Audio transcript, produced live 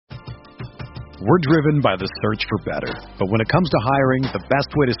We're driven by the search for better. But when it comes to hiring, the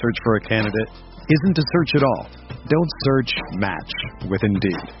best way to search for a candidate isn't to search at all. Don't search, match with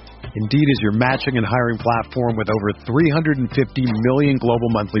Indeed. Indeed is your matching and hiring platform with over 350 million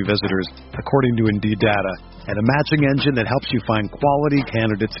global monthly visitors, according to Indeed data, and a matching engine that helps you find quality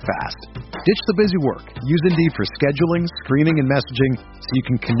candidates fast. Ditch the busy work. Use Indeed for scheduling, screening, and messaging so you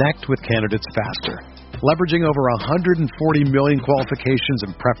can connect with candidates faster. Leveraging over 140 million qualifications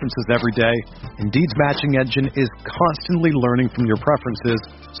and preferences every day, Indeed's matching engine is constantly learning from your preferences,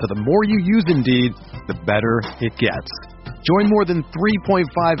 so the more you use Indeed, the better it gets. Join more than 3.5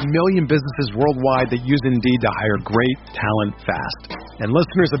 million businesses worldwide that use Indeed to hire great talent fast. And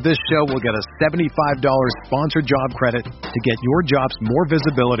listeners of this show will get a $75 sponsored job credit to get your jobs more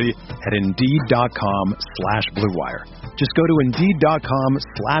visibility at Indeed.com/Blue Wire. Just go to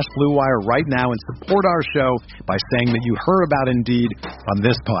Indeed.com/Blue Wire right now and support our show by saying that you heard about Indeed on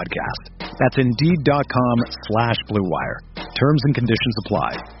this podcast. That's Indeed.com/Blue Wire. Terms and conditions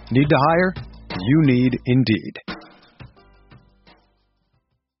apply. Need to hire? You need Indeed.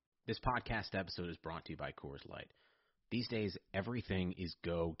 This podcast episode is brought to you by Coors Light. These days, everything is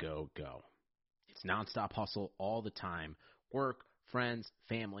go, go, go. It's nonstop hustle all the time. Work, friends,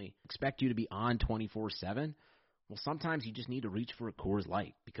 family expect you to be on 24/7. Well, sometimes you just need to reach for a Coors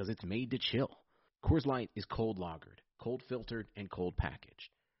Light because it's made to chill. Coors Light is cold lagered, cold filtered, and cold packaged.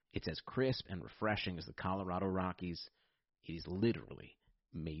 It's as crisp and refreshing as the Colorado Rockies. It is literally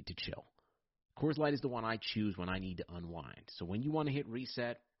made to chill. Coors Light is the one I choose when I need to unwind. So when you want to hit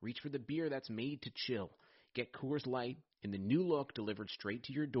reset, reach for the beer that's made to chill. Get Coors Light in the new look delivered straight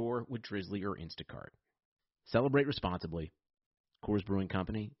to your door with Drizzly or Instacart. Celebrate responsibly. Coors Brewing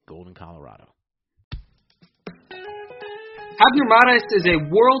Company, Golden, Colorado. Abner Mares is a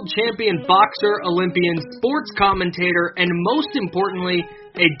world champion boxer, Olympian, sports commentator, and most importantly,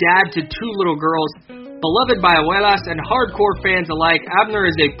 a dad to two little girls. Beloved by abuelas and hardcore fans alike, Abner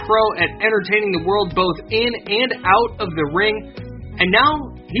is a pro at entertaining the world both in and out of the ring. And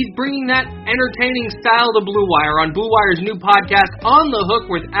now he's bringing that entertaining style to Blue Wire on Blue Wire's new podcast, On the Hook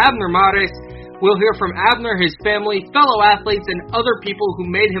with Abner Mares. We'll hear from Abner, his family, fellow athletes, and other people who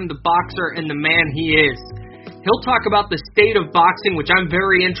made him the boxer and the man he is. He'll talk about the state of boxing, which I'm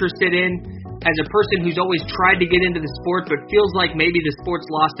very interested in. As a person who's always tried to get into the sport but feels like maybe the sport's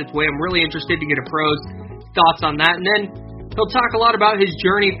lost its way, I'm really interested to get a pro's thoughts on that. And then he'll talk a lot about his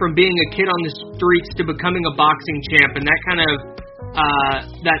journey from being a kid on the streets to becoming a boxing champ, and that kind of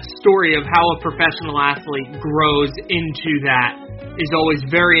that story of how a professional athlete grows into that is always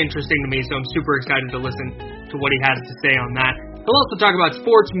very interesting to me, so I'm super excited to listen to what he has to say on that. He'll also talk about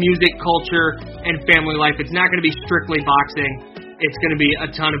sports, music, culture, and family life. It's not going to be strictly boxing. It's going to be a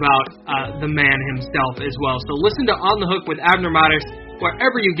ton about the man himself as well. So listen to On the Hook with Abner Mares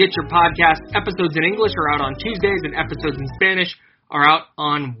wherever you get your podcast. Episodes in English are out on Tuesdays, and episodes in Spanish are out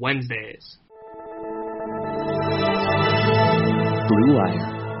on Wednesdays. Blue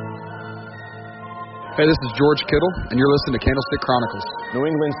Wire. Hey, this is George Kittle, and you're listening to Candlestick Chronicles. New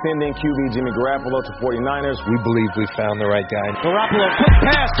England sending QB Jimmy Garoppolo to 49ers. We believe we found the right guy. Garoppolo, quick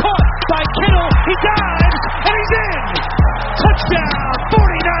pass, caught by Kittle. He dives, and he's in. Touchdown,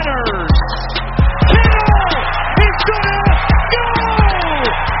 49ers. Kittle is gonna go.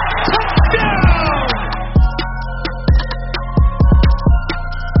 Touchdown.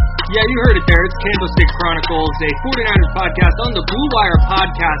 Yeah, you heard it there. It's Candlestick Chronicles, a 49ers podcast on the Blue Wire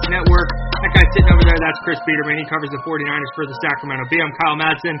Podcast Network. That guy sitting over there, that's Chris Biederman. He covers the 49ers for the Sacramento Bee. I'm Kyle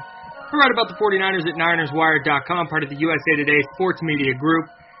Madsen. I write about the 49ers at NinersWire.com, part of the USA Today Sports Media Group.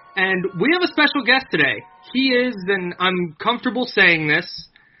 And we have a special guest today. He is, and I'm comfortable saying this,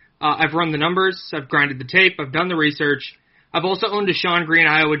 I've run the numbers, I've grinded the tape, I've done the research. I've also owned a Sean Green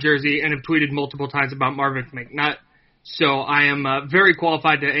Iowa jersey and have tweeted multiple times about Marvin McNutt. So I am very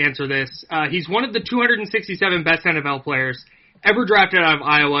qualified to answer this. He's one of the 267 best NFL players ever drafted out of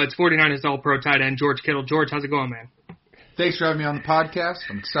Iowa. It's 49ers All-Pro tight end George Kittle. George, how's it going, man? Thanks for having me on the podcast.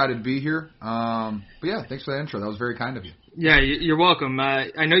 I'm excited to be here. But yeah, thanks for that intro. That was very kind of you. Yeah, you're welcome.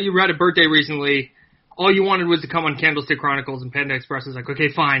 I know you were at a birthday recently. All you wanted was to come on Candlestick Chronicles, and Panda Express was like, okay,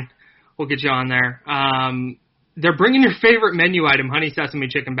 fine, we'll get you on there. They're bringing your favorite menu item, honey sesame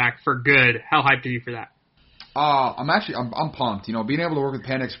chicken, back for good. How hyped are you for that? I'm pumped. You know, being able to work with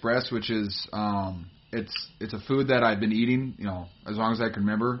Panda Express, which is it's a food that I've been eating, you know, as long as I can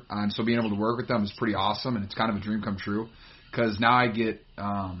remember. And so being able to work with them is pretty awesome, and it's kind of a dream come true. because now I get,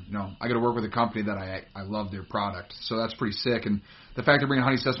 I got to work with a company that I love their product. So that's pretty sick. And the fact they're bringing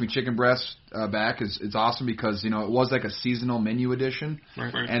honey sesame chicken breasts back is awesome because, it was like a seasonal menu edition.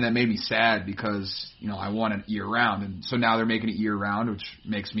 Right. And that made me sad because, I want it year round. And so now they're making it year round, which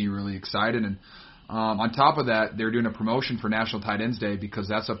makes me really excited. And on top of that, they're doing a promotion for National Tight Ends Day because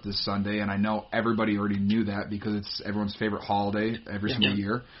that's up this Sunday. And I know everybody already knew that because it's everyone's favorite holiday every single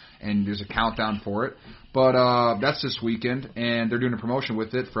year. And there's a countdown for it. But that's this weekend, and they're doing a promotion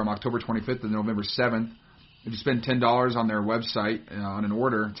with it from October 25th to November 7th. If you spend $10 on their website on an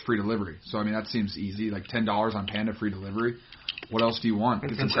order, it's free delivery. So, that seems easy, like $10 on Panda free delivery. What else do you want?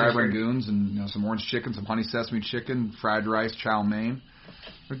 Get some crab rangoons and some orange chicken, some honey sesame chicken, fried rice, chow mein.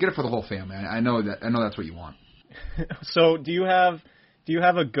 Get it for the whole family. I know that's what you want. So do you have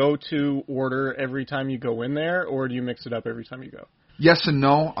a go-to order every time you go in there, or do you mix it up every time you go? Yes and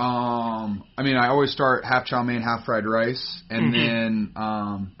no. I always start half chow mein, half fried rice, and then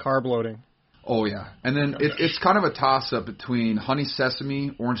carb loading. Oh yeah, and then it's kind of a toss-up between honey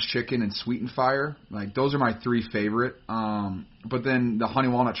sesame, orange chicken, and sweet and fire. Like those are my three favorite. But then the honey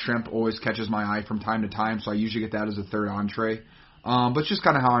walnut shrimp always catches my eye from time to time, so I usually get that as a third entree. But it's just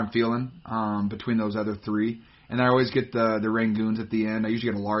kind of how I'm feeling between those other three. And I always get the rangoons at the end. I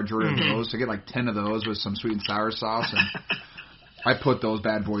usually get a large order of those, so I get like 10 of those with some sweet and sour sauce, and I put those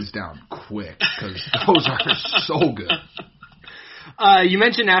bad boys down quick because those are so good. You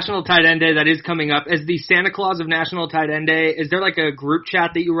mentioned National Tight End Day. That is coming up. As the Santa Claus of National Tight End Day, is there like a group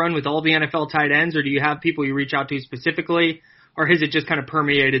chat that you run with all the NFL tight ends, or do you have people you reach out to specifically, or has it just kind of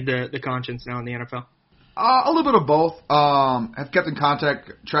permeated the conscience now in the NFL? A little bit of both. I've kept in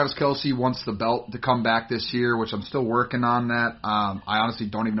contact. Travis Kelce wants the belt to come back this year, which I'm still working on that. I honestly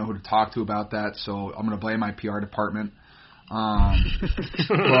don't even know who to talk to about that, so I'm going to blame my PR department. So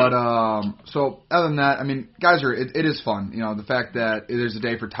other than that, guys it is fun. The fact that there's a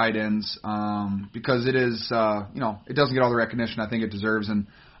day for tight ends, because it is, it doesn't get all the recognition I think it deserves. And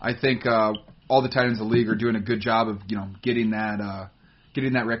I think, all the tight ends in the league are doing a good job of, getting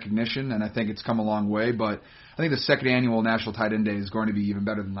that recognition. And I think it's come a long way, but I think the second annual National Tight End Day is going to be even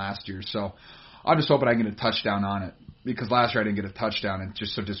better than last year. So I'm just hoping I can get a touchdown on it because last year I didn't get a touchdown and it's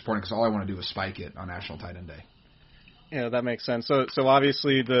just so disappointing because all I want to do is spike it on National Tight End Day. Yeah, that makes sense. So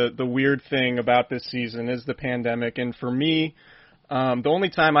obviously the weird thing about this season is the pandemic, and for me, the only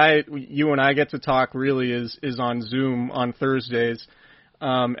time you and I get to talk really is on Zoom on Thursdays,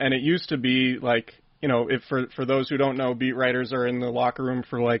 and it used to be like, if for those who don't know, beat writers are in the locker room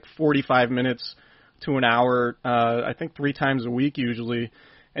for like 45 minutes to an hour, I think 3 times a week usually,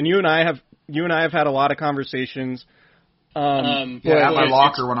 and you and I have had a lot of conversations. At my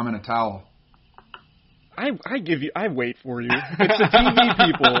locker when I'm in a towel. I wait for you. It's the TV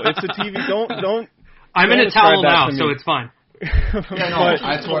people. It's the TV. Don't. I'm in a towel now, so it's fine. Yeah, no,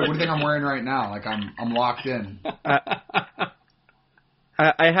 that's what do you think I'm wearing right now? Like I'm locked in.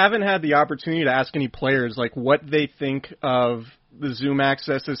 I haven't had the opportunity to ask any players like what they think of the Zoom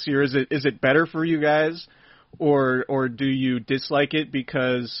access this year. Is it better for you guys, or do you dislike it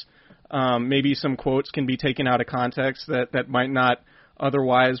because maybe some quotes can be taken out of context that might not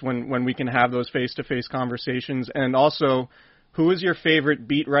otherwise when we can have those face-to-face conversations? And also, who is your favorite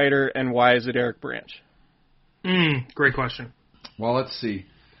beat writer and why is it Eric Branch? Great question. Well, let's see.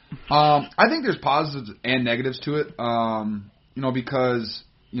 I think there's positives and negatives to it, because,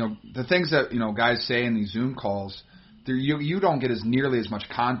 the things that, guys say in these Zoom calls, you don't get nearly as much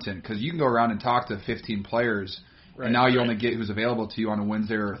content because you can go around and talk to 15 players, right, and now you only get who's available to you on a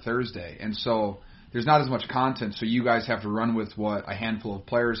Wednesday or a Thursday. And so there's not as much content, so you guys have to run with what a handful of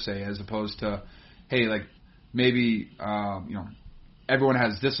players say as opposed to, hey, like maybe, everyone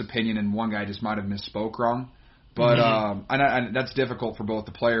has this opinion and one guy just might have misspoke wrong. But and that's difficult for both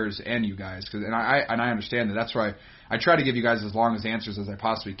the players and you guys, and I understand that. That's why I try to give you guys as long as answers as I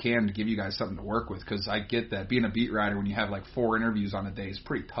possibly can to give you guys something to work with, because I get that being a beat writer when you have like 4 interviews on a day is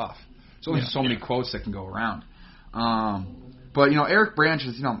pretty tough. There's only so many quotes that can go around. But Eric Branch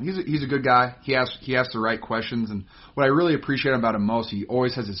is he's a good guy. He asks the right questions, and what I really appreciate about him most, he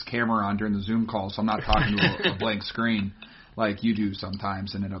always has his camera on during the Zoom call, so I'm not talking to a blank screen like you do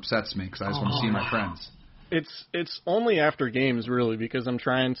sometimes, and it upsets me because I just want to see my friends. It's only after games really, because I'm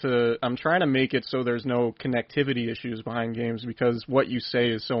trying to make it so there's no connectivity issues behind games, because what you say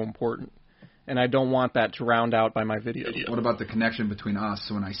is so important, and I don't want that drowned out by my video. What about the connection between us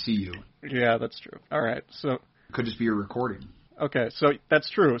when I see you? Yeah, that's true. All right, so it could just be your recording. Okay, so that's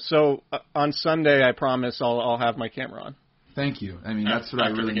true. So on Sunday, I promise I'll have my camera on. Thank you. That's what I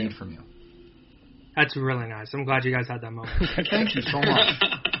really need from you. That's really nice. I'm glad you guys had that moment. Thank you so much.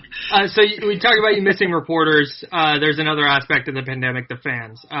 So we talk about you missing reporters. There's another aspect of the pandemic, the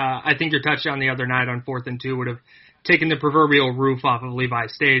fans. I think your touchdown the other night on 4th and 2 would have taken the proverbial roof off of Levi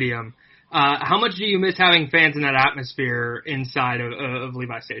Stadium. How much do you miss having fans in that atmosphere inside of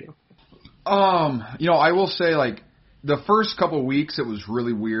Levi Stadium? I will say, like, the first couple of weeks it was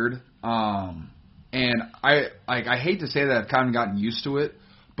really weird. And I hate to say that I've kind of gotten used to it,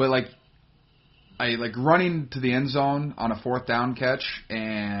 but I running to the end zone on a 4th down catch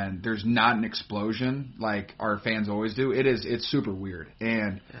and there's not an explosion like our fans always do. It's super weird.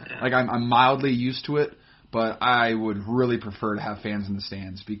 And I'm mildly used to it, but I would really prefer to have fans in the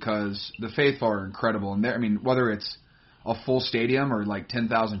stands because the faithful are incredible. And whether it's a full stadium or like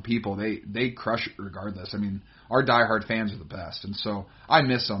 10,000 people, they crush it regardless. Our diehard fans are the best, and so I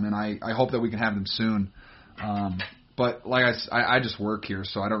miss them, and I hope that we can have them soon. But like I just work here,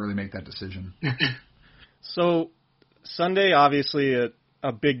 so I don't really make that decision. So Sunday, obviously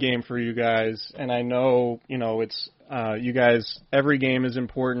a big game for you guys, and I know it's you guys. Every game is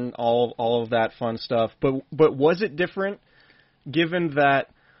important, all of that fun stuff. But was it different, given that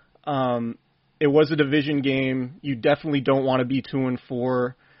it was a division game? You definitely don't want to be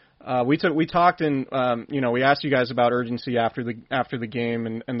 2-4. We talked and we asked you guys about urgency after the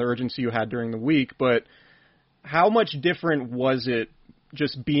game and the urgency you had during the week, but how much different was it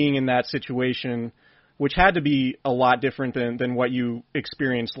just being in that situation, which had to be a lot different than what you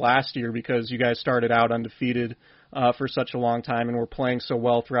experienced last year because you guys started out undefeated for such a long time and were playing so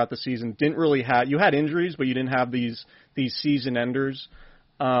well throughout the season. You had injuries, but you didn't have these season enders.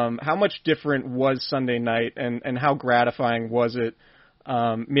 How much different was Sunday night and how gratifying was it?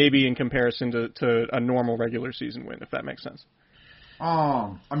 Maybe in comparison to a normal regular season win, if that makes sense.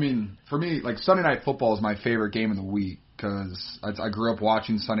 For me, like Sunday Night Football is my favorite game of the week because I grew up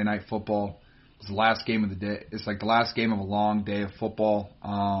watching Sunday Night Football. It's the last game of the day. It's like the last game of a long day of football.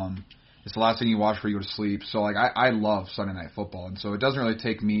 It's the last thing you watch before you go to sleep. So I love Sunday Night Football, and so it doesn't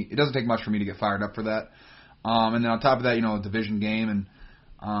take much for me to get fired up for that. And then on top of that, a division game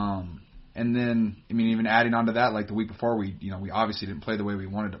and then, even adding on to that, like the week before, we obviously didn't play the way we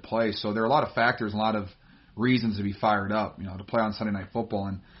wanted to play. So there are a lot of factors, a lot of reasons to be fired up, to play on Sunday Night Football.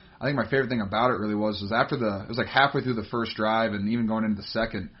 And I think my favorite thing about it really was after it was like halfway through the first drive and even going into the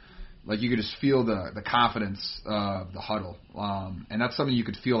second, like you could just feel the confidence of the huddle. And that's something you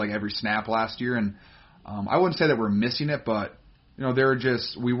could feel like every snap last year. And I wouldn't say that we're missing it, but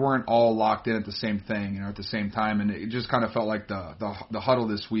we weren't all locked in at the same thing, at the same time. And it just kind of felt like the huddle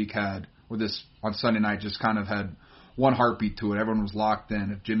this week on Sunday night just kind of had one heartbeat to it. Everyone was locked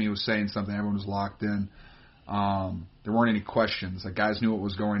in. If Jimmy was saying something, everyone was locked in. There weren't any questions. Like guys knew what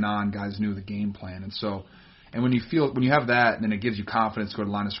was going on. Guys knew the game plan. And when you have that, then it gives you confidence to go to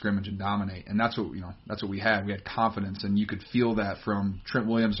the line of scrimmage and dominate. And that's what we had. We had confidence, and you could feel that from Trent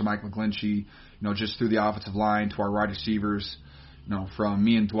Williams to Mike McGlinchey, just through the offensive line to our wide receivers. From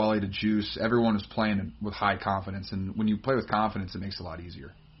me and Dwelly to Juice, everyone was playing with high confidence. And when you play with confidence, it makes it a lot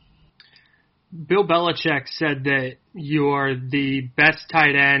easier. Bill Belichick said that you are the best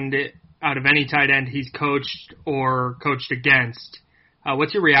tight end out of any tight end he's coached or coached against.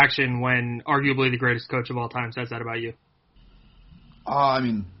 What's your reaction when arguably the greatest coach of all time says that about you?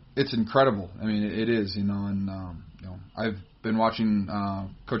 It's incredible. It is, and I've been watching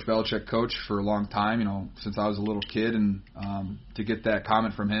Coach Belichick coach for a long time, since I was a little kid, and to get that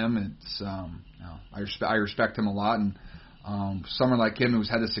comment from him, it's I respect him a lot, and someone like him who's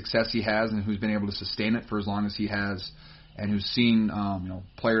had the success he has and who's been able to sustain it for as long as he has, and who's seen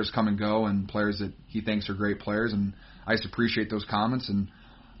players come and go and players that he thinks are great players, and I just appreciate those comments, and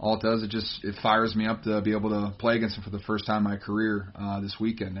all it does, it fires me up to be able to play against him for the first time in my career this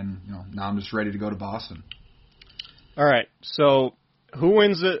weekend, and now I'm just ready to go to Boston. All right, so who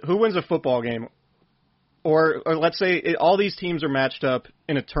wins a football game, or let's say all these teams are matched up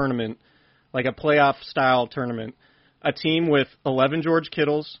in a tournament, like a playoff style tournament. A team with 11 George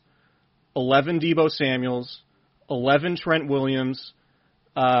Kittles, 11 Deebo Samuels, 11 Trent Williams,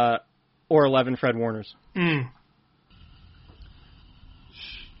 or 11 Fred Warners. Mm.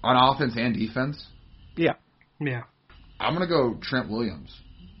 On offense and defense? Yeah. Yeah. I'm going to go Trent Williams.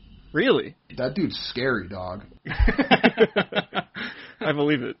 Really? That dude's scary, dog. I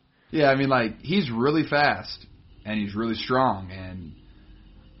believe it. Yeah, he's really fast, and he's really strong, and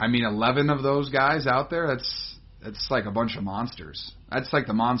 11 of those guys out there, that's like a bunch of monsters. That's like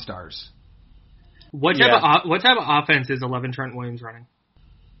the Monstars. What type of offense is 11 Trent Williams running?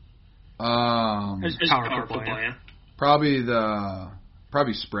 It's power football, yeah.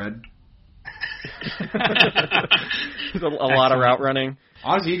 Probably spread. a lot of route running.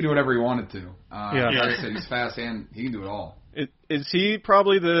 Honestly, he can do whatever he wanted to. Yeah. Like I said, he's fast and he can do it all. Is he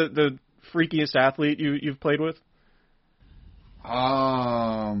probably the freakiest athlete you've played with?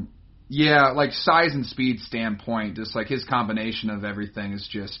 Yeah, like size and speed standpoint, just like his combination of everything is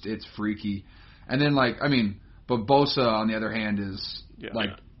just, it's freaky. And then but Bosa on the other hand is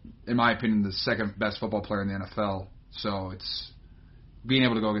in my opinion, the second best football player in the NFL. So it's being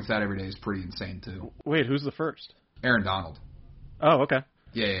able to go against that every day is pretty insane too. Wait, who's the first? Aaron Donald. Oh, okay.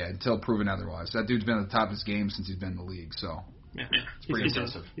 Yeah, until proven otherwise. That dude's been at the top of his game since he's been in the league, so it's pretty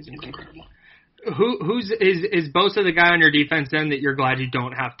impressive. He's incredible. Is Bosa the guy on your defense then that you're glad you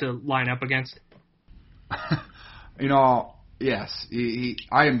don't have to line up against? Yes.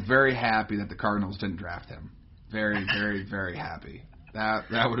 I am very happy that the Cardinals didn't draft him. Very, very, very happy.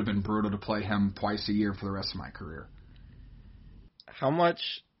 That would have been brutal to play him twice a year for the rest of my career. How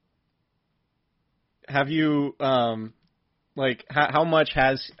much have you how much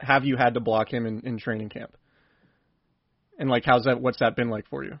have you had to block him in training camp? And what's that been like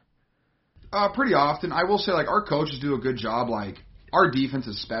for you? Pretty often. I will say, our coaches do a good job. Our defense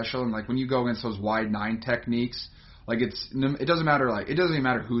is special, and when you go against those wide nine techniques, it doesn't matter. It doesn't even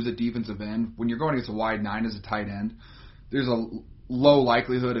matter who's a defensive end. When you're going against a wide nine as a tight end, there's a low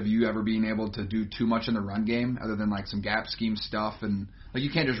likelihood of you ever being able to do too much in the run game, other than some gap scheme stuff. And you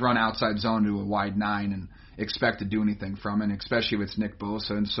can't just run outside zone to a wide nine and expect to do anything from it, especially if it's Nick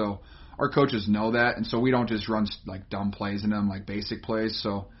Bosa. And so our coaches know that, and so we don't just run dumb plays in them, basic plays.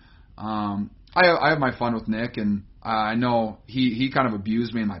 So. I have my fun with Nick, and I know he kind of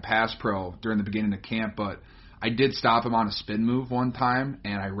abused me in my pass pro during the beginning of camp, but I did stop him on a spin move one time,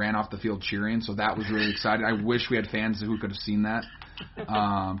 and I ran off the field cheering, so that was really exciting. I wish we had fans who could have seen that,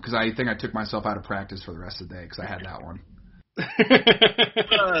 because I think I took myself out of practice for the rest of the day because I had that one.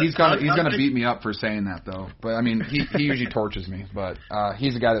 He's gonna beat me up for saying that though, but he usually torches me, but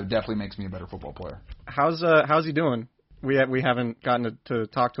he's a guy that definitely makes me a better football player. How's he doing? We haven't gotten to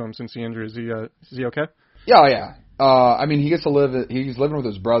talk to him since the injury. Is he okay? Yeah. He gets to live. He's living with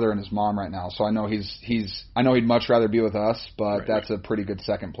his brother and his mom right now, so I know I know he'd much rather be with us, but that's a pretty good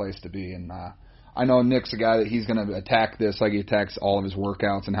second place to be. And I know Nick's a guy that he's going to attack this like he attacks all of his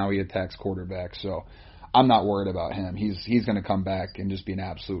workouts and how he attacks quarterbacks. So I'm not worried about him. He's going to come back and just be an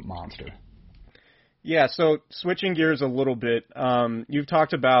absolute monster. Yeah. So switching gears a little bit, you've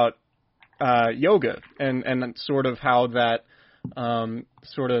talked about yoga and sort of how that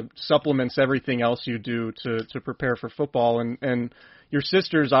sort of supplements everything else you do to prepare for football, and your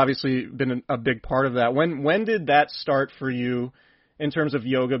sister's obviously been a big part of that. When did that start for you in terms of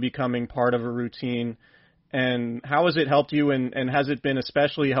yoga becoming part of a routine, and how has it helped you, and has it been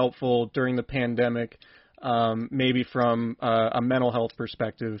especially helpful during the pandemic, maybe from a mental health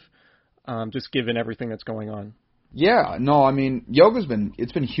perspective, just given everything that's going on? Yeah, no, yoga's been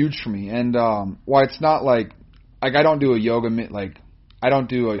huge for me, and while it's not like I don't do I don't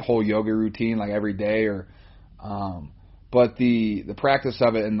do a whole yoga routine every day but the practice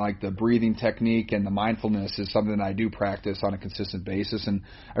of it and the breathing technique and the mindfulness is something that I do practice on a consistent basis. And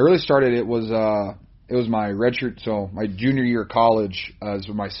I really started it was my redshirt, so my junior year of college, as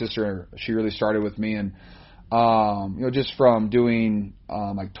my sister, she really started with me, and just from doing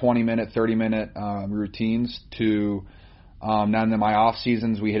 20-minute, 30-minute routines to now in my off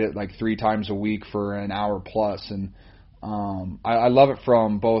seasons we hit it 3 times a week for an hour plus, and I love it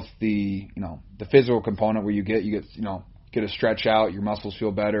from both the physical component where you get to stretch out, your muscles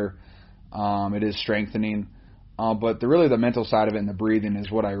feel better, it is strengthening, but the mental side of it and the breathing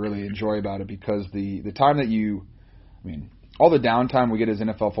is what I really enjoy about it, because the time that all the downtime we get as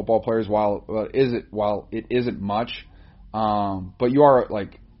NFL football players, while it isn't much, but you are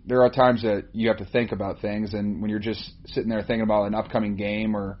there are times that you have to think about things, and when you're just sitting there thinking about an upcoming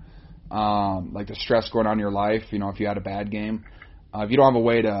game or the stress going on in your life, if you had a bad game, if you don't have a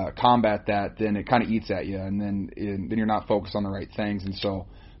way to combat that, then it kind of eats at you, and then you're not focused on the right things. And so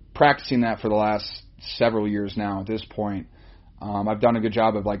practicing that for the last several years now at this point, I've done a good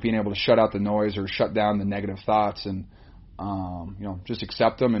job of being able to shut out the noise or shut down the negative thoughts and just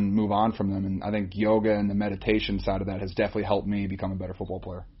accept them and move on from them. And I think yoga and the meditation side of that has definitely helped me become a better football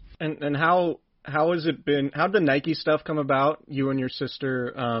player. And how has it been? How did the Nike stuff come about? You and your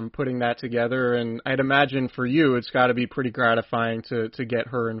sister putting that together, and I'd imagine for you it's got to be pretty gratifying to get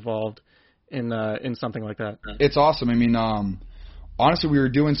her involved in something like that. It's awesome. Honestly, we were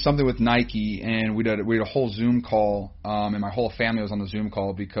doing something with Nike, and we had a whole Zoom call, and my whole family was on the Zoom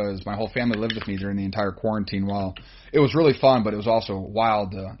call because my whole family lived with me during the entire quarantine. While it was really fun, but it was also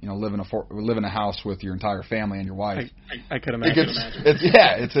wild to live in a house with your entire family and your wife. I could imagine.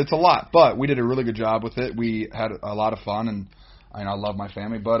 It's a lot, but we did a really good job with it. We had a lot of fun, and I love my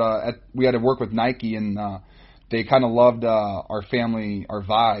family. But we had to work with Nike, and they kind of loved our family, our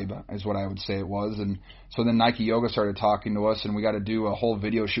vibe is what I would say it was. And so then Nike Yoga started talking to us, and we got to do a whole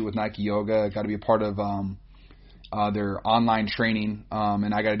video shoot with Nike Yoga. Got to be a part of their online training,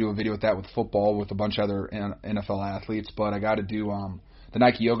 and I got to do a video with that with football with a bunch of other NFL athletes. But I got to do the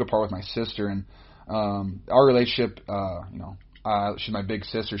Nike Yoga part with my sister, and our relationship, she's my big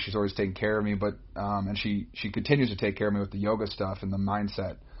sister. She's always taken care of me, but and she continues to take care of me with the yoga stuff and the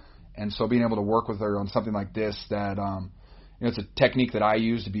mindset. And so being able to work with her on something like this that it's a technique that I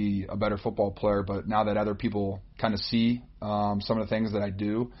use to be a better football player, but now that other people kind of see some of the things that I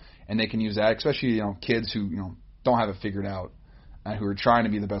do, and they can use that, especially kids who don't have it figured out and who are trying to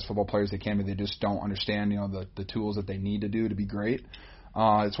be the best football players they can, but they just don't understand the tools that they need to do to be great.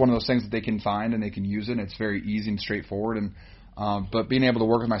 It's one of those things that they can find and they can use it. And it's very easy and straightforward. And but being able to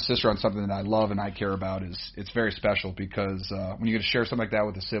work with my sister on something that I love and I care about it's very special, because when you get to share something like that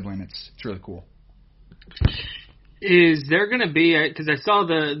with a sibling, it's really cool. Is there going to be, because I saw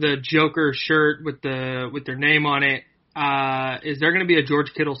the Joker shirt with their name on it, is there going to be a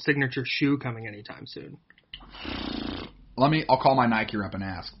George Kittle signature shoe coming anytime soon? I'll call my Nike rep and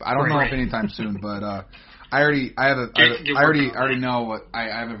ask. I don't know if anytime soon, but I already know what I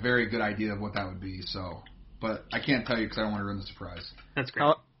have a very good idea of what that would be. So, but I can't tell you because I don't want to ruin the surprise. That's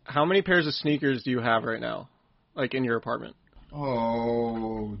great. How many pairs of sneakers do you have right now, like in your apartment?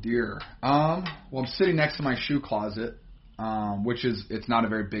 Oh dear. Well, I'm sitting next to my shoe closet, it's not a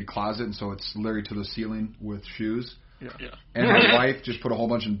very big closet, and so it's literally to the ceiling with shoes. Yeah. And my wife just put a whole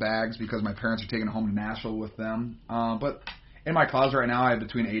bunch in bags because my parents are taking it home to Nashville with them. But in my closet right now, I have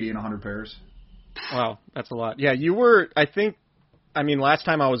between 80 and 100 pairs. Wow, that's a lot. Yeah, you were, last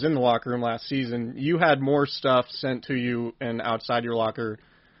time I was in the locker room last season, you had more stuff sent to you and outside your locker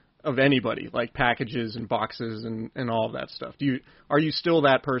of anybody, like packages and boxes and all of that stuff. Are you still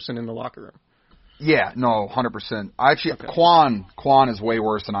that person in the locker room? Yeah, no, 100%. Actually, okay. Quan is way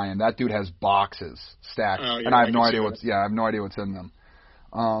worse than I am. That dude has boxes stacked, and I have no idea what's in them.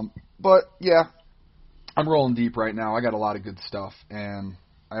 But yeah, I'm rolling deep right now. I got a lot of good stuff, and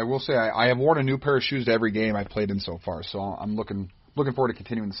I will say I have worn a new pair of shoes to every game I've played in so far. So I'm looking forward to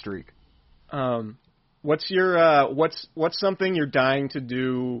continuing the streak. What's your what's something you're dying to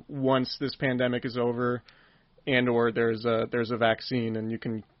do once this pandemic is over? And or there's a vaccine and you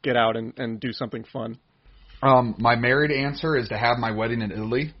can get out and do something fun? My married answer is to have my wedding in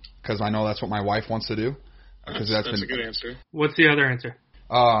Italy, because I know that's what my wife wants to do. That's a good answer. What's the other answer?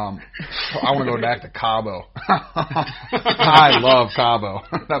 I want to go back to Cabo. I love Cabo.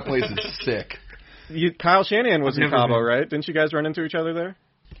 That place is sick. Kyle Shanahan was in Cabo, right? Didn't you guys run into each other there?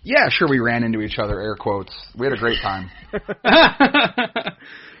 Yeah, sure, we ran into each other, air quotes. We had a great time.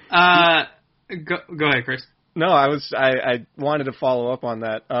 Go ahead, Chris. No, I wanted to follow up on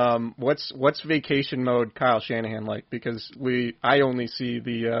that. What's vacation mode Kyle Shanahan like? Because I only see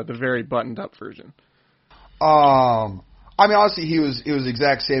the very buttoned up version. Honestly, it was the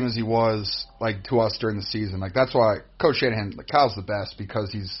exact same as he was like to us during the season. Like that's why Coach Shanahan, Kyle's the best, because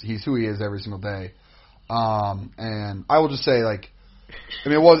he's who he is every single day. And I will just say, like, it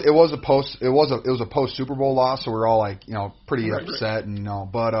was a post Super Bowl loss, so we're all like pretty upset and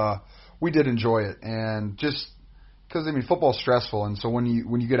but we did enjoy it, and just because football's stressful, and so when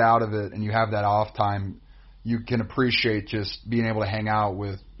you get out of it and you have that off time, you can appreciate just being able to hang out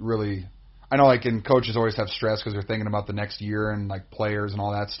with really. I know, like, and coaches always have stress because they're thinking about the next year and like players and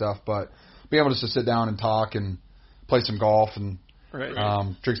all that stuff, but being able just to sit down and talk and play some golf and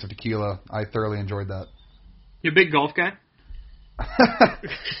drink some tequila, I thoroughly enjoyed that. You a big golf guy?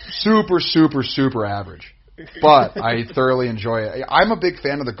 Super, super, super average. But I thoroughly enjoy it. I'm a big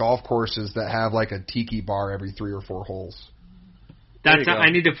fan of the golf courses that have like a tiki bar every 3 or 4 holes.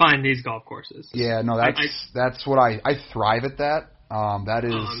 I need to find these golf courses. Yeah, no, that's what I thrive at that. That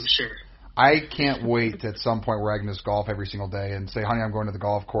is. I'm sure. I can't wait at some point where I can just golf every single day and say, honey, I'm going to the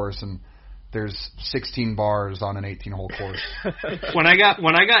golf course, and there's 16 bars on an 18-hole course. When I got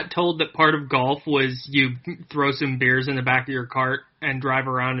told that part of golf was you throw some beers in the back of your cart and drive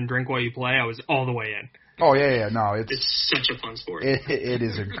around and drink while you play, I was all the way in. Oh, yeah. No, it's such a fun sport. It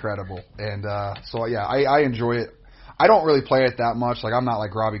is incredible. And so, yeah, I enjoy it. I don't really play it that much. Like, I'm not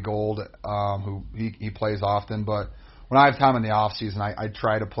like Robbie Gould, who he plays often. But when I have time in the off season, I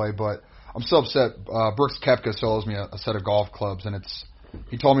try to play. But I'm still upset. Brooks Koepka still owes me a set of golf clubs, and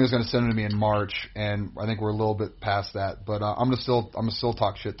he told me he was going to send them to me in March, and I think we're a little bit past that. But I'm gonna still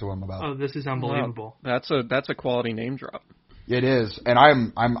talk shit to him about it. Oh, this is unbelievable. Wow. That's a quality name drop. It is, and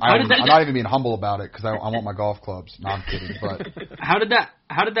I'm not even being humble about it because I want my golf clubs. No, I'm kidding. But how did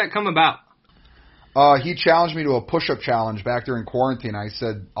that come about? He challenged me to a push-up challenge back during quarantine. I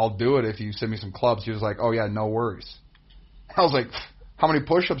said, I'll do it if you send me some clubs. He was like, oh, yeah, no worries. I was like, how many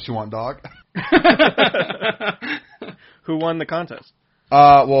push-ups you want, dog? Who won the contest?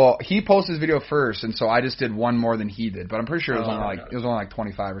 Well, he posted his video first, and so I just did one more than he did. But I'm pretty sure it was only like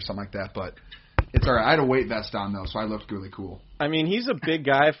 25 or something like that. But it's all right. I had a weight vest on, though, so I looked really cool. I mean, he's a big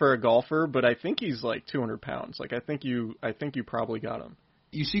guy for a golfer, but I think he's like 200 pounds. Like, I think you probably got him.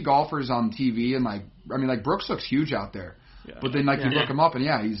 You see golfers on TV, and like Brooks looks huge out there. Yeah. But then you look him up, and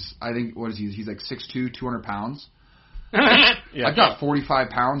he's he's like 6'2", 200 pounds. I've got 45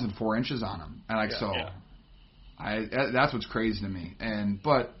 pounds and 4 inches on him, and that's what's crazy to me.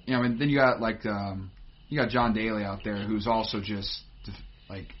 But then you got you got John Daly out there who's also just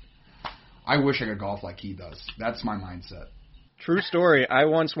like, I wish I could golf like he does. That's my mindset. True story. I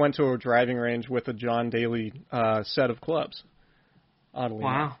once went to a driving range with a John Daly set of clubs. Oddly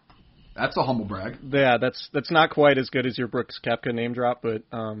enough. That's a humble brag. Yeah, that's not quite as good as your Brooks Koepka name drop, but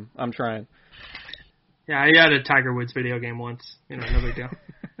I'm trying. Yeah, I had a Tiger Woods video game once. No big deal.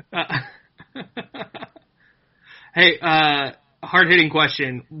 Hey, hard-hitting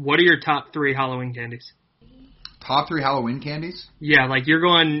question. What are your top 3 Halloween candies? Top 3 Halloween candies? Yeah, like you're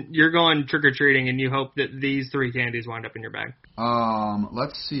going trick-or-treating and you hope that these 3 candies wind up in your bag.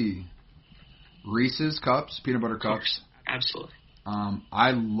 Let's see. Reese's Cups, peanut butter cups. Absolutely.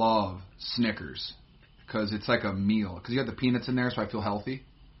 I love Snickers because it's like a meal. Because you got the peanuts in there, so I feel healthy.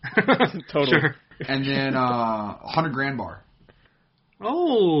 Totally. Sure. And then 100 Grand Bar.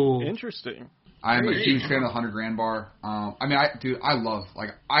 Oh, interesting. I'm a huge fan of the 100 Grand Bar. I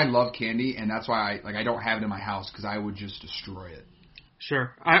love candy, and that's why I don't have it in my house because I would just destroy it.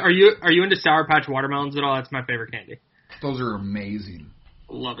 Sure. Are you into Sour Patch watermelons at all? That's my favorite candy. Those are amazing.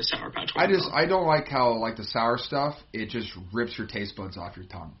 Love a Sour Patch watermelon. I don't like how the sour stuff, it just rips your taste buds off your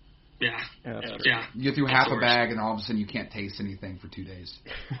tongue. Yeah. You get through half a bag, and all of a sudden you can't taste anything for 2 days.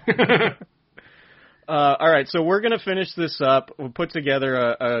 All right, so we're going to finish this up. We'll put together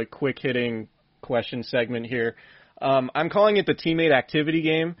a quick-hitting question segment here. I'm calling it the teammate activity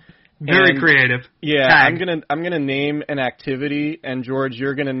game. Very creative. Yeah, Tag. I'm gonna name an activity, and George,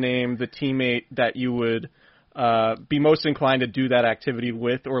 you're gonna name the teammate that you would be most inclined to do that activity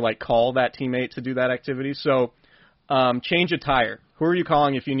with, or call that teammate to do that activity. So, change a tire. Who are you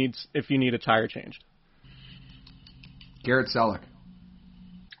calling if you need a tire changed? Garrett Selleck.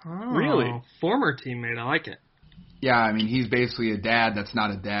 Oh, really? Former teammate. I like it. Yeah, he's basically a dad that's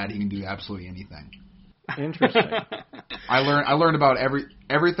not a dad. He can do absolutely anything. Interesting. I learned about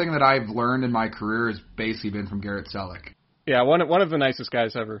everything that I've learned in my career has basically been from Garrett Selleck. Yeah, one of the nicest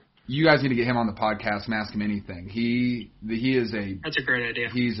guys ever. You guys need to get him on the podcast and ask him anything. That's a great idea.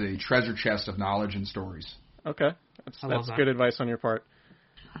 He's a treasure chest of knowledge and stories. Okay, that's good advice on your part.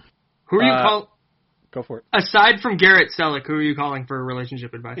 Who are you calling? Go for it. Aside from Garrett Selleck, who are you calling for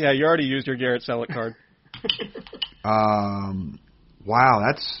relationship advice? Yeah, you already used your Garrett Selleck card. Wow,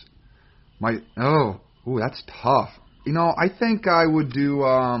 that's that's tough. I think I would do,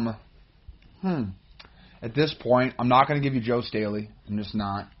 at this point, I'm not going to give you Joe Staley. I'm just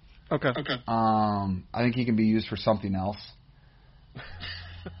not. Okay. I think he can be used for something else.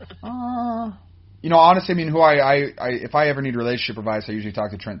 Honestly, who if I ever need relationship advice, I usually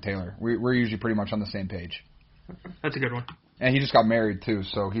talk to Trent Taylor. We're usually pretty much on the same page. That's a good one. And he just got married too,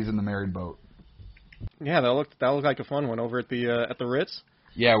 so he's in the married boat. Yeah, that looked like a fun one over at the Ritz.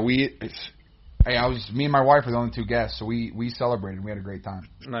 Yeah, me and my wife were the only 2 guests, so we celebrated. We had a great time.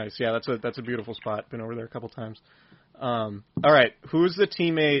 Nice. Yeah, that's a beautiful spot. Been over there a couple times. All right, who's the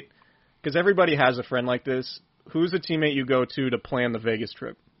teammate? Because everybody has a friend like this. Who's the teammate you go to plan the Vegas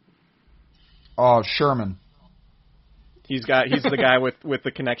trip? Oh, Sherman. He's the guy with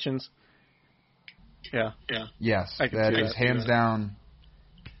the connections. Yeah. Yes, that is hands down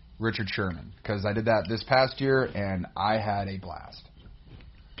Richard Sherman, because I did that this past year and I had a blast.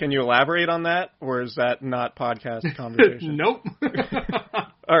 Can you elaborate on that, or is that not podcast conversation? Nope.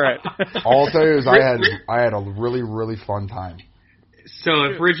 All right. All I'll tell you is I had a really, really fun time. So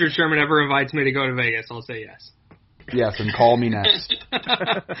if Richard Sherman ever invites me to go to Vegas, I'll say yes. Yes, and call me next.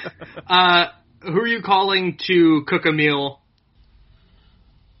 Who are you calling to cook a meal?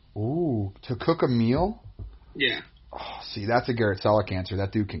 Ooh, to cook a meal? Yeah. Oh, see, that's a Garrett Selleck answer.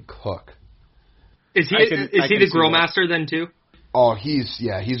 That dude can cook. Is he the grill master then too? Oh, he's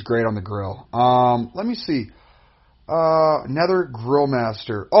great on the grill. Let me see. Another grill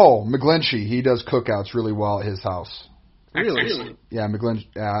master. Oh, McGlinchey. He does cookouts really well at his house. Really? Yeah, McGlinchey.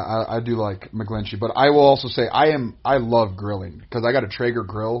 Yeah, I do like McGlinchey, but I will also say I love grilling because I got a Traeger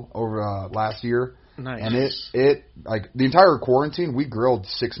grill over last year. Nice. And it the entire quarantine we grilled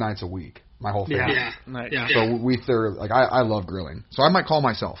 6 nights a week. my whole family. Yeah. Nice. Yeah. So I love grilling. So I might call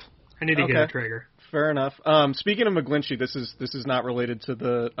myself. I need to get Okay. a Traeger. Fair enough. Speaking of McGlinchey, this is not related to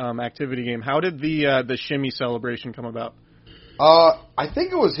the activity game. How did the shimmy celebration come about? I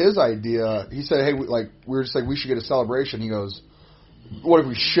think it was his idea. He said, "Hey, we were just like we should get a celebration." He goes, "What if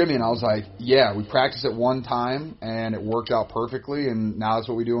we shimmy?" And I was like, "Yeah, we practiced it one time and it worked out perfectly, and now that's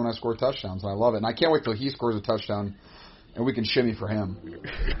what we do when I score touchdowns. And I love it. And I can't wait till he scores a touchdown and we can shimmy for him."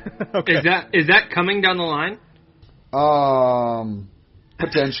 Okay. Is that coming down the line?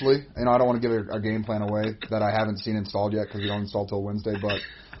 Potentially. I don't want to give a game plan away that I haven't seen installed yet because we don't install till Wednesday, but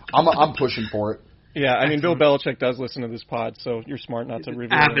I'm pushing for it. Yeah, I mean, Bill Belichick does listen to this pod, so you're smart not to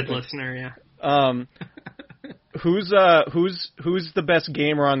reveal Avid anything. listener, yeah. Who's the best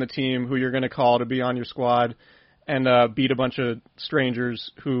gamer on the team who you're going to call to be on your squad and beat a bunch of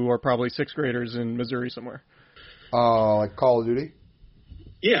strangers who are probably sixth graders in Missouri somewhere? Like Call of Duty?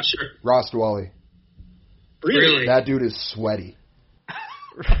 Yeah, sure. Ross Dwelly. Really? That dude is sweaty.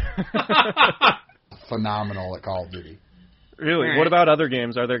 Phenomenal at Call of Duty. Really? Right. What about other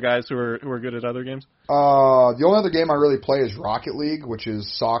games? Are there guys who are good at other games? The only other game I really play is Rocket League, which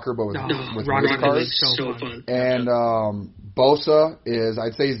is soccer but with Rocket race League cars. is so fun. And Bosa is,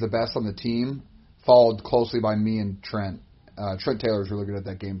 I'd say he's the best on the team, followed closely by me and Trent. Trent Taylor's really good at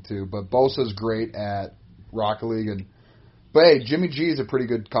that game too, but Bosa's great at Rocket League. But hey, Jimmy G is a pretty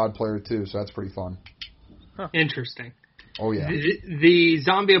good COD player too, so that's pretty fun. Interesting. Oh yeah. The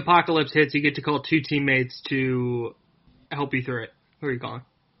zombie apocalypse hits, you get to call two teammates to help you through it. Who are you calling?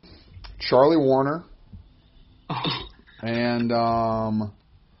 Charlie Warner. Oh. And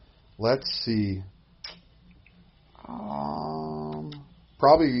let's see.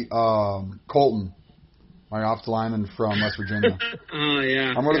 Probably Colton, my offensive lineman from West Virginia. Oh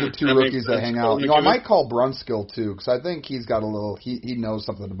yeah. I'm one of the two rookies that hang out. I might call Brunskill too, because I think he's got a little. He knows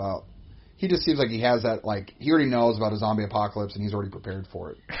something about. He just seems like he has that. Like he already knows about a zombie apocalypse, and he's already prepared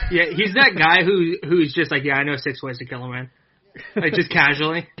for it. Yeah, he's that guy who's just like, yeah, I know 6 ways to kill a man. Like just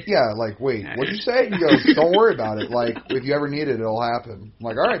casually. Yeah, like, wait, what'd you say? He goes, don't worry about it. Like, if you ever need it, it'll happen. I'm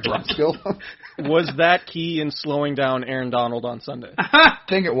like, all right, Brunskill. Was that key in slowing down Aaron Donald on Sunday? I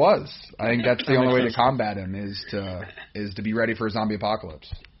think it was. I think that's the only way to combat him is to be ready for a zombie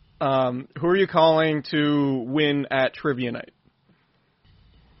apocalypse. Who are you calling to win at Trivia Night?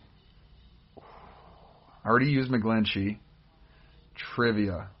 I already used McGlinchey.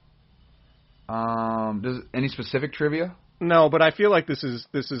 Trivia. Does any specific trivia? No, but I feel like this is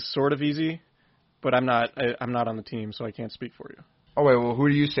sort of easy, but I'm not on the team, so I can't speak for you. Oh wait, well, who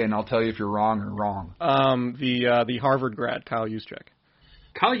do you say, and I'll tell you if you're wrong or wrong. The Harvard grad, Kyle Juszczyk.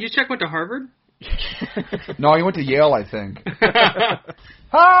 Kyle Juszczyk went to Harvard? No, he went to Yale, I think.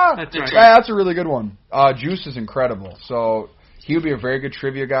 Ha! That's right. Yeah, that's a really good one. Juice is incredible, so he would be a very good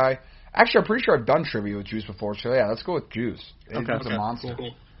trivia guy. Actually, I'm pretty sure I've done trivia with Juice before, so yeah, let's go with Juice. He's a monster.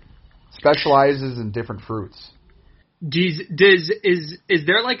 Cool. Specializes in different fruits. Is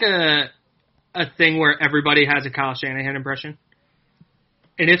there like a thing where everybody has a Kyle Shanahan impression?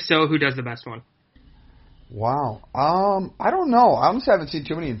 And if so, who does the best one? Wow. I don't know. I honestly haven't seen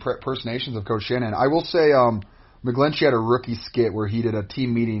too many impersonations of Coach Shanahan. I will say McGlinchey had a rookie skit where he did a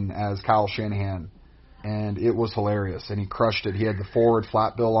team meeting as Kyle Shanahan, and it was hilarious, and he crushed it. He had the forward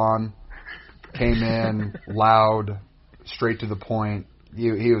flat bill on, came in loud, straight to the point.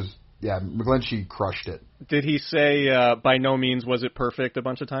 He was, yeah, McGlinchey crushed it. Did he say, by no means was it perfect a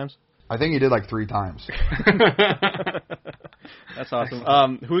bunch of times? I think he did like 3 times. That's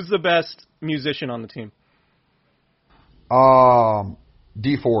awesome. Who's the best musician on the team?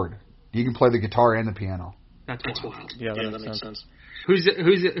 D Ford. He can play the guitar and the piano. That's wild. Yeah, that makes sense. Who's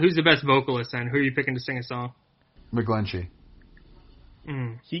the best vocalist then? Who are you picking to sing a song? McGlinchey.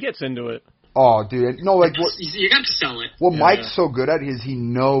 He gets into it. Oh, dude. No, like what You got to sell it. What Mike's so good at is he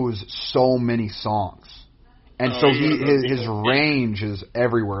knows so many songs. And so his range is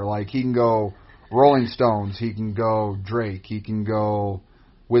everywhere. Like he can go Rolling Stones, he can go Drake, he can go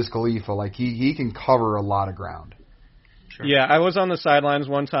Wiz Khalifa. Like he can cover a lot of ground. Sure. Yeah, I was on the sidelines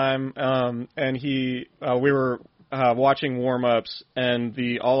one time, and we were watching warm-ups, and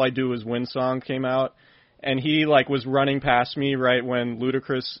the All I Do Is Win song came out, and he was running past me right when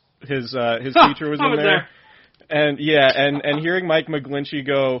Ludacris his feature was in there. And and hearing Mike McGlinchey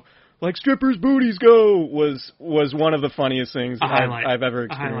go, like strippers' booties go, was one of the funniest things I've ever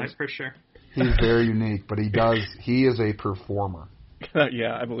experienced. A highlight for sure. He's very unique, but he is a performer.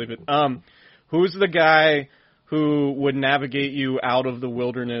 Yeah, I believe it. Who's the guy who would navigate you out of the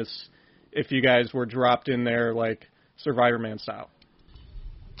wilderness if you guys were dropped in there like Survivor Man style?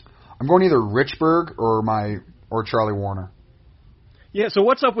 I'm going either Richburg or Charlie Warner. Yeah, so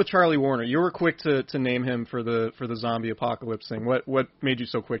what's up with Charlie Warner? You were quick to name him for the zombie apocalypse thing. What made you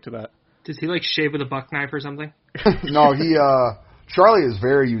so quick to that? Does he like shave with a buck knife or something? No, Charlie is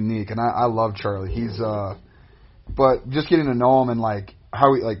very unique, and I love Charlie. He's but just getting to know him and like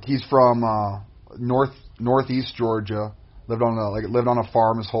how he's from northeast Georgia, lived on a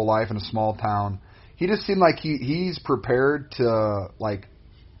farm his whole life in a small town. He just seemed like he's prepared to like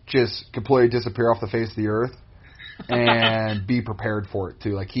just completely disappear off the face of the earth. And be prepared for it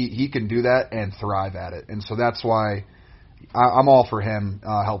too. Like he can do that and thrive at it, and so that's why I'm all for him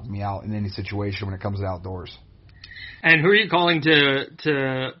helping me out in any situation when it comes to outdoors. And who are you calling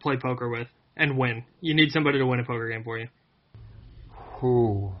to play poker with and win? You need somebody to win a poker game for you.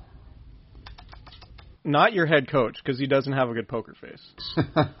 Who? Not your head coach, because he doesn't have a good poker face.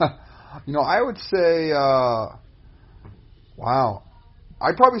 I would say, wow,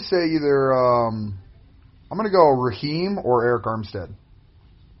 I'd probably say either. I'm going to go Raheem or Eric Armstead.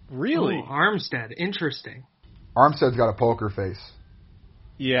 Really? Oh, Armstead. Interesting. Armstead's got a poker face.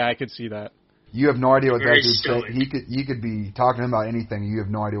 Yeah, I could see that. You have no idea what Very that dude's saying. He could be talking to him about anything, and you have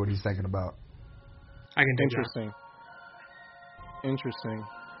no idea what he's thinking about. I can take Interesting.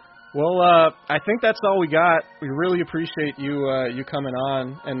 Well, I think that's all we got. We really appreciate you coming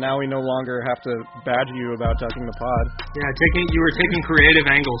on, and now we no longer have to badger you about ducking the pod. Yeah, you were taking creative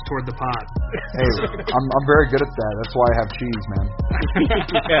angles toward the pod. Hey, I'm very good at that. That's why I have cheese, man.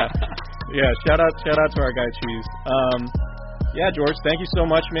 Yeah. Shout out to our guy Cheese. Yeah, George, thank you so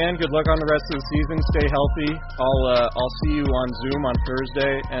much, man. Good luck on the rest of the season. Stay healthy. I'll see you on Zoom on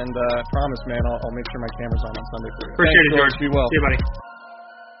Thursday, and I promise, man, I'll make sure my camera's on Sunday for you. Appreciate it, George. Be well. See you, buddy.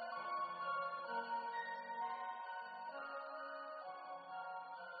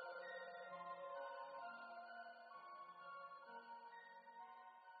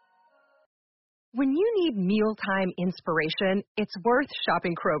 When you need mealtime inspiration, it's worth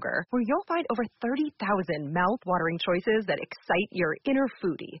shopping Kroger, where you'll find over 30,000 mouth-watering choices that excite your inner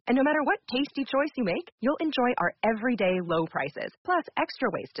foodie. And no matter what tasty choice you make, you'll enjoy our everyday low prices, plus extra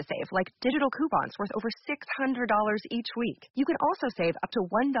ways to save, like digital coupons worth over $600 each week. You can also save up to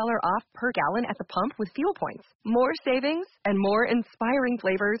 $1 off per gallon at the pump with fuel points. More savings and more inspiring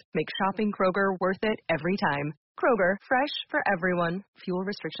flavors make shopping Kroger worth it every time. Kroger, fresh for everyone. Fuel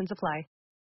restrictions apply.